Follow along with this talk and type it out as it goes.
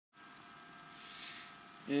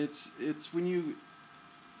It's when you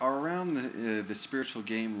are around the spiritual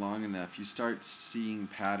game long enough, you start seeing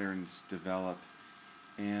patterns develop,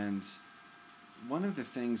 and one of the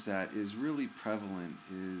things that is really prevalent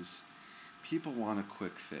is people want a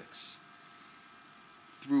quick fix.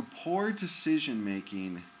 Through poor decision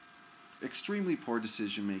making, extremely poor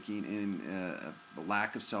decision making, and a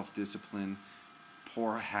lack of self-discipline,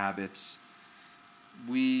 poor habits,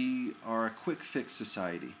 we are a quick fix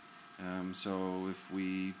society. So if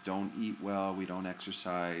we don't eat well, we don't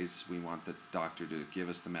exercise, we want the doctor to give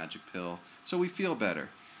us the magic pill so we feel better.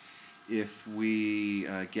 If we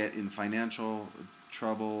get in financial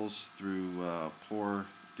troubles through poor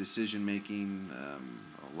decision making,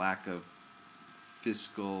 a lack of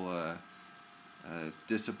fiscal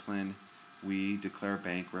discipline, we declare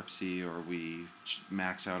bankruptcy or we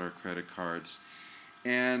max out our credit cards.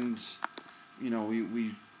 And,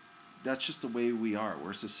 we that's just the way we are. We're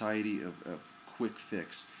a society of quick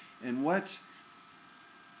fix. And what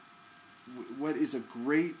is a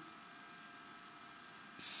great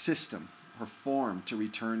system or form to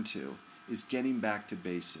return to is getting back to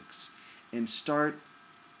basics and start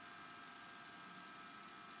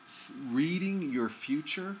reading your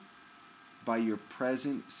future by your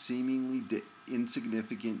present seemingly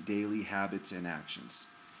insignificant daily habits and actions.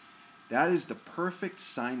 That is the perfect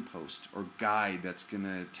signpost or guide that's going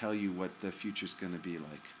to tell you what the future's going to be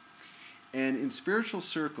like. And in spiritual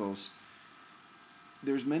circles,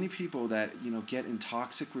 there's many people that, get in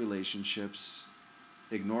toxic relationships,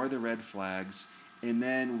 ignore the red flags, and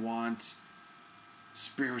then want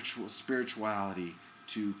spirituality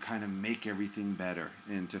to kind of make everything better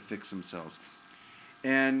and to fix themselves.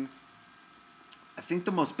 And I think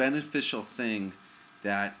the most beneficial thing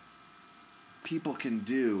that people can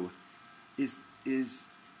do is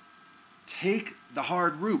take the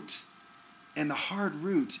hard route. And the hard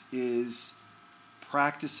route is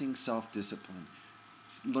practicing self-discipline,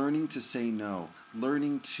 learning to say no,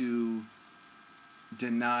 learning to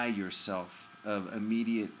deny yourself of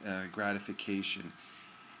immediate gratification.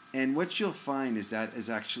 And what you'll find is that is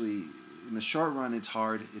actually, in the short run, it's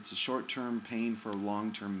hard. It's a short-term pain for a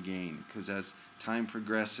long-term gain, because as time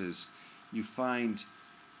progresses, you find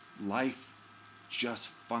life just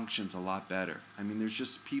functions a lot better. I mean, there's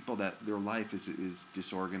just people that their life is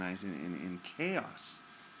disorganized and in chaos,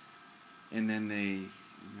 and then they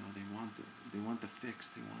want the fix.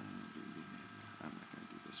 They want